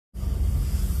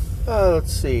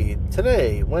Let's see.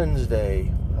 Today,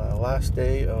 Wednesday, last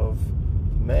day of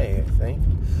May, I think.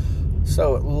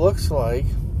 So it looks like,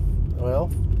 well,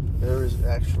 there is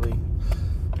actually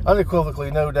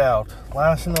unequivocally no doubt.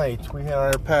 Last night we had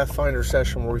our Pathfinder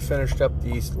session where we finished up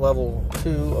the level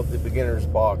 2 of the beginner's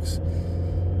box.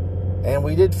 And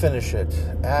we did finish it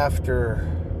after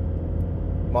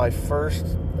my first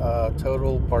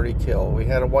total party kill. We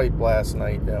had a wipe last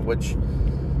night, which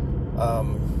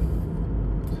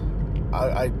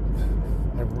I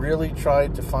really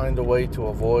tried to find a way to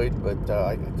avoid, but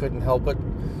I couldn't help it.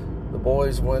 The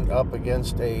boys went up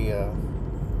against a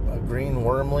green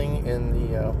wormling in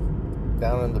the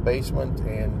down in the basement,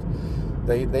 and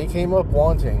they came up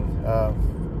wanting. Our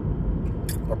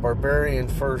barbarian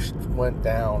first went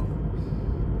down,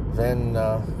 then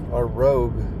our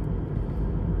rogue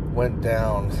went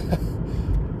down,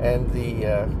 and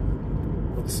the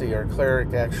let's see, our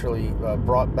cleric actually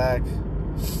brought back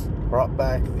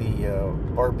the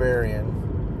barbarian,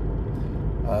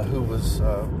 who was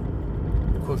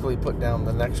quickly put down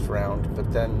the next round.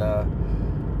 But then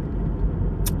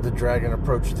the dragon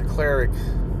approached the cleric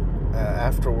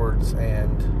afterwards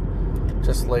and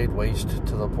just laid waste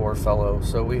to the poor fellow.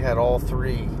 So we had all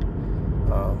three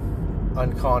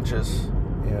unconscious,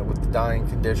 with the dying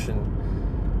condition,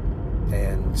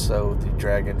 and so the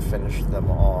dragon finished them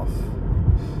off.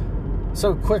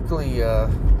 So quickly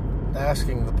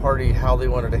asking the party how they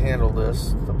wanted to handle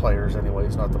this, the players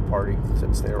anyways, not the party,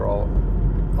 since they were all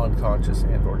unconscious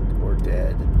and or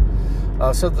dead.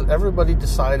 So everybody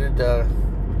decided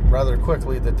rather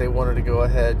quickly that they wanted to go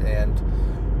ahead and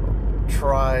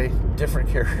try different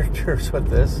characters with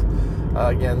this.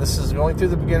 Again, this is going through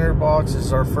the beginner box. This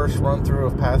is our first run through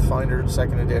of Pathfinder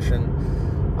 2nd edition.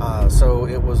 So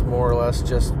it was more or less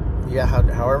just,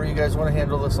 however you guys want to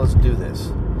handle this, let's do this.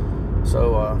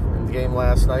 So in the game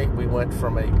last night, we went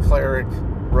from a cleric,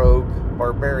 rogue,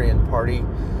 barbarian party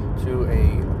to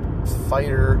a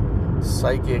fighter,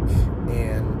 psychic,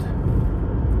 and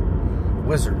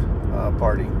wizard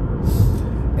party.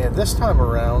 And this time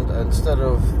around, instead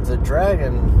of the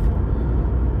dragon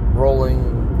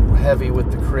rolling heavy with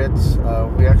the crits,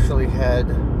 we actually had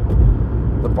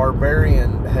the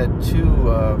barbarian had two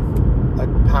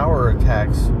power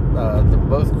attacks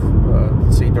both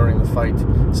during the fight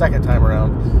second time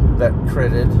around that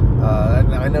critted.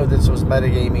 And I know this was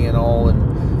metagamey and all,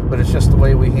 but it's just the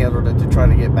way we handled it to try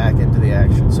to get back into the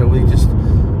action. So we just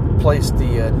placed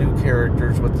the new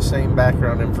characters with the same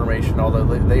background information, although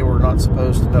they were not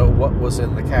supposed to know what was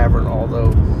in the cavern,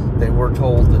 although they were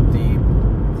told that the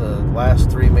last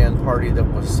 3-man party that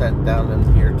was sent down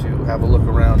in here to have a look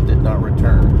around did not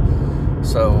return.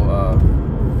 So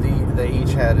they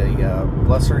each had a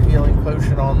lesser healing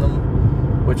potion on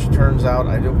them, which turns out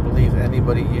I don't believe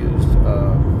anybody used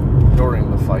during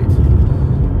the fight.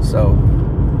 So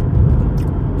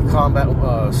the combat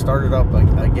started up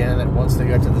again, and once they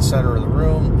got to the center of the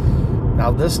room,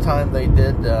 now this time they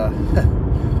did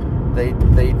they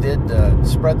did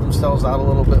spread themselves out a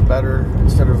little bit better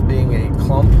instead of being a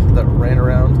clump that ran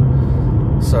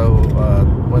around. So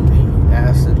when the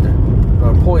acid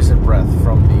poison breath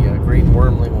from the green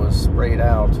wormling was sprayed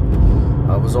out,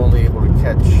 I was only able to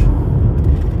catch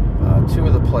 2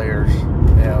 of the players,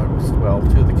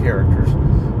 two of the characters.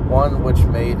 One which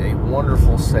made a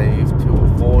wonderful save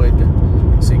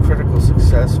to see critical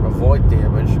success and avoid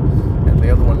damage, and the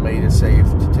other one made a save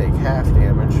to take half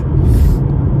damage.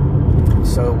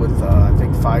 So with I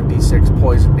think 5d6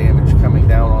 poison damage coming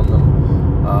down on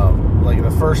them, like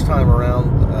the first time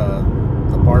around,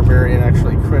 the barbarian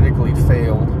actually critically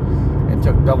failed and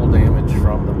took double damage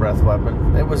from the breath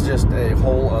weapon. It was just a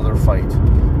whole other fight,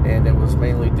 and it was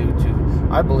mainly due to,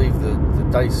 I believe, the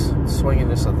dice,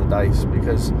 swinginess of the dice,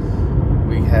 because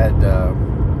we had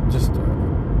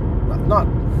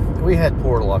we had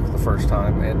poor luck the first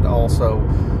time, and also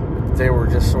they were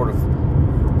just sort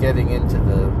of getting into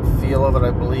the feel of it,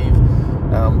 I believe.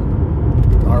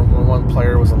 Our one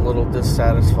player was a little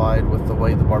dissatisfied with the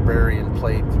way the barbarian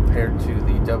played compared to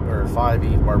the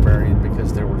 5e barbarian,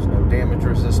 because there was no damage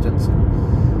resistance,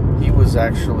 and he was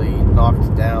actually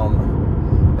knocked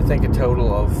down, I think, a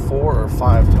total of 4 or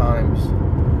 5 times,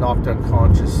 knocked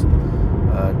unconscious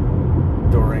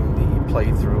during the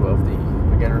playthrough of the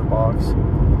beginner box.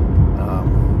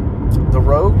 The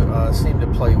rogue seemed to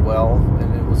play well,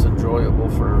 and it was enjoyable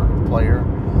for the player,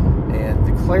 and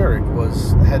the cleric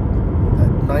had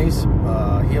nice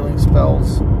healing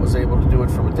spells, was able to do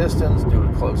it from a distance, do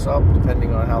it close up,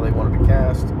 depending on how they wanted to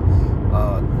cast.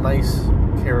 Nice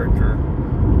character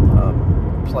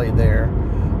play there.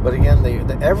 But again,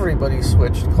 everybody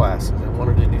switched classes and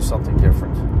wanted to do something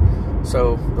different.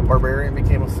 So the barbarian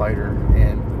became a fighter,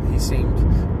 and he seemed,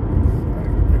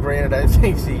 granted, I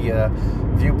think the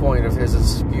viewpoint of his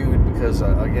is skewed because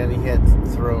again, he had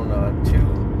thrown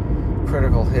 2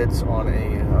 critical hits on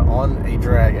a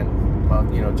dragon.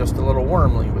 Just a little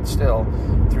wormly, but still,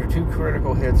 threw 2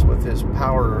 critical hits with his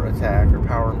power attack or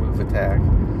power move attack.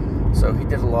 So he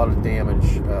did a lot of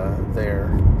damage there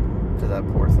to that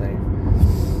poor thing.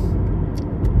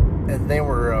 And they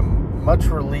were much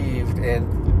relieved,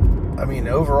 and I mean,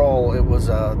 overall, it was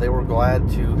they were glad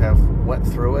to have went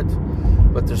through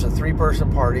it. But there's a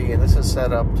 3-person party, and this is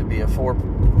set up to be a 4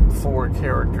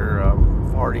 character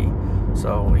party.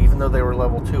 So even though they were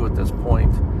level 2 at this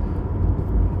point,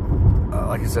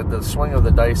 like I said, the swing of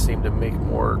the dice seemed to make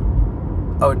more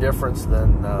of a difference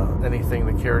than anything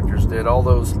the characters did. All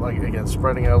those, like, again,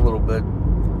 spreading out a little bit,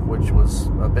 which was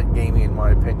a bit gamey in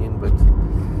my opinion. But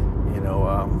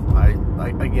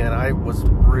I was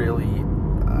really,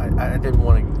 I didn't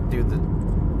want to do the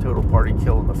total party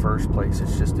kill in the first place.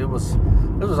 It's just it was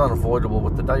unavoidable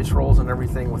with the dice rolls and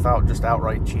everything without just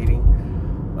outright cheating.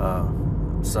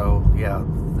 So yeah,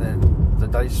 then the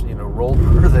dice, rolled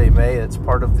where they may. It's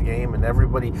part of the game, and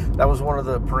everybody, that was one of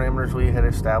the parameters we had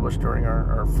established during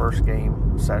our first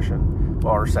game session,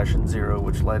 well, our session 0,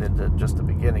 which led into just the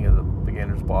beginning of the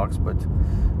beginner's box. But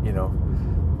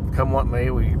come what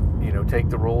may, we take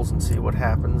the rolls and see what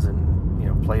happens, and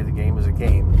play the game as a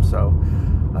game. So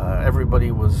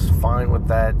everybody was fine with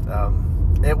that.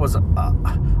 It was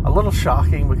a little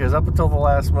shocking because up until the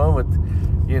last moment,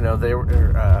 they were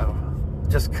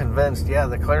just convinced,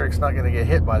 the cleric's not going to get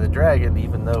hit by the dragon,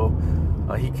 even though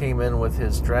he came in with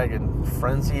his dragon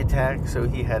frenzy attack. So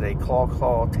he had a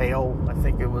claw tail, I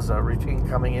think it was a routine,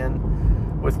 coming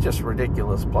in with just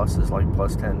ridiculous pluses, like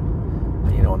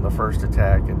 +10 on the first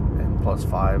attack, and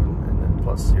 +5 and then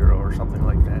 +0 or something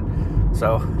like that.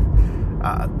 So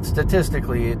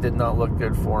statistically it did not look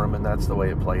good for him, and that's the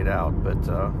way it played out. But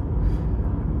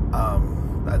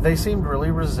they seemed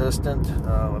really resistant.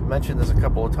 I've mentioned this a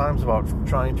couple of times about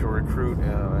trying to recruit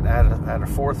and add a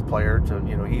 4th player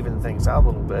to even things out a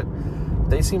little bit.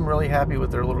 They seem really happy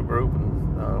with their little group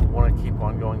and want to keep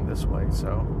on going this way.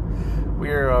 So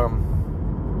we're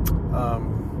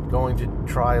going to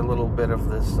try a little bit of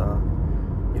this,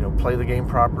 play the game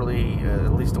properly,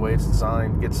 at least the way it's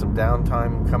designed, get some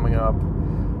downtime coming up.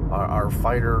 Our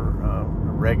fighter,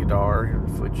 Regdar,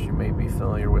 which you may be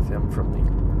familiar with him from the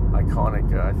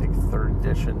iconic, I think, 3rd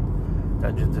edition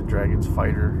Dungeons & Dragons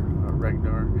fighter,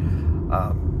 Regdar.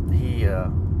 He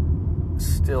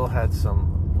still had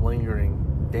some lingering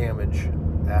damage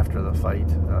after the fight,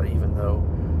 even though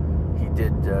he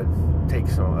did take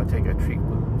a treat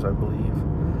wounds, I believe,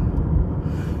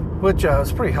 which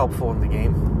was pretty helpful in the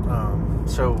game.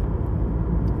 So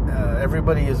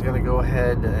everybody is going to go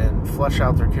ahead and flesh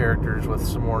out their characters with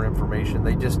some more information.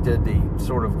 They just did the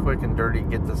sort of quick and dirty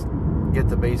get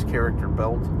the base character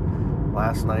built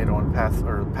last night on Path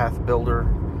Builder.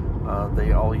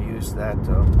 They all used that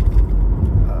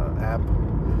app,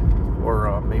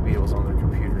 or maybe it was on their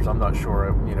computers. I'm not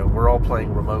sure. We're all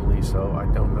playing remotely, so I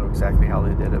don't know exactly how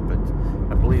they did it, but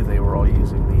I believe they were all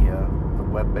using the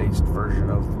web-based version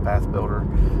of the Path Builder.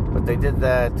 But they did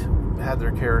that, had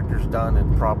their characters done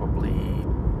in probably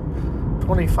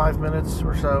 25 minutes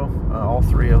or so, all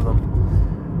 3 of them.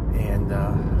 And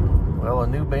a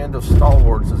new band of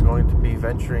stalwarts is going to be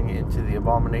venturing into the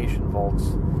Abomination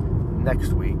Vaults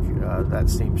next week. That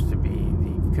seems to be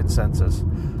the consensus.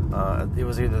 It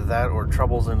was either that or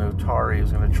Troubles in Otari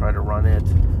is going to try to run it.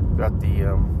 We've got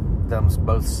them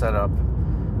both set up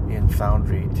in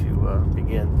Foundry to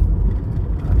begin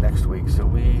next week. So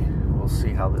we will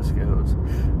see how this goes.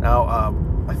 Now,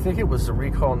 I think it was the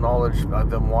Recall Knowledge. I've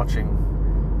been watching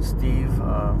Steve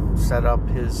set up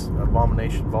his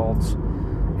Abomination Vaults,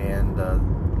 and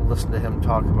listen to him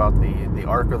talk about the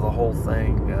arc of the whole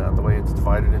thing, the way it's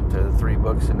divided into 3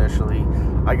 books initially.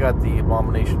 I got the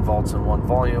Abomination Vaults in 1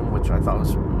 volume, which I thought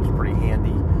was pretty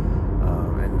handy,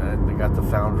 and we got the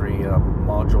Foundry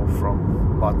module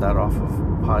bought that off of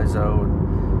Paizo,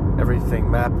 and everything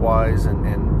map-wise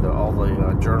and all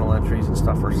the journal entries and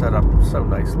stuff are set up so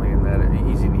nicely in that it's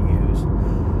easy to use.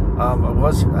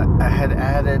 I had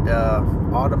added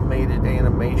automated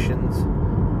animations,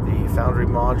 the Foundry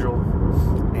module,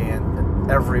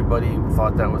 and everybody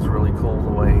thought that was really cool,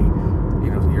 the way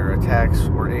your attacks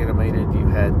were animated. You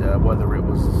had whether it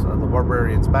was the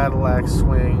Barbarian's battle axe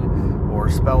swing or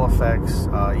spell effects,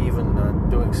 even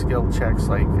doing skill checks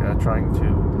like trying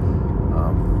to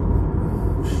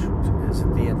is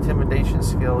it the intimidation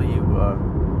skill?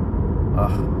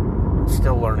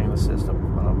 Still learning the system.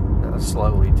 of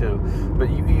slowly too. But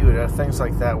you things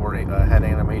like that where it had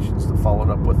animations that followed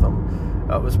up with them.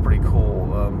 It was pretty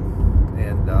cool.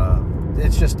 And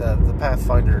it's just the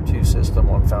Pathfinder 2 system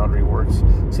on Foundry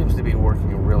seems to be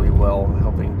working really well,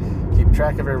 helping keep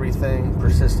track of everything,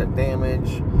 persistent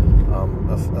damage,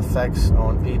 effects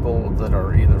on people that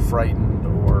are either frightened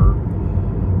or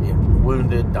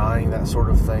wounded, dying, that sort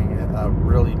of thing.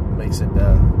 Really makes it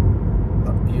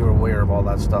you're aware of all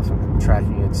that stuff, and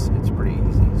tracking it's pretty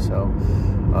easy. So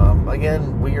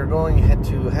again, we are going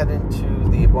to head into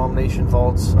the Abomination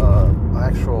Vault's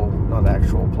not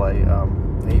actual play,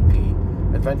 AP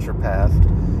adventure path,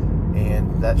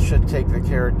 and that should take the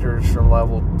characters from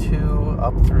level 2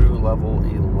 up through level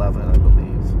 11, I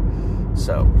believe.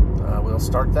 So we'll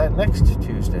start that next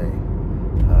Tuesday.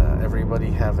 Everybody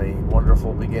have a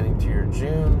wonderful beginning to your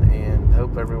June, and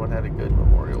hope everyone had a good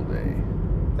Memorial Day.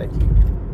 Thank you.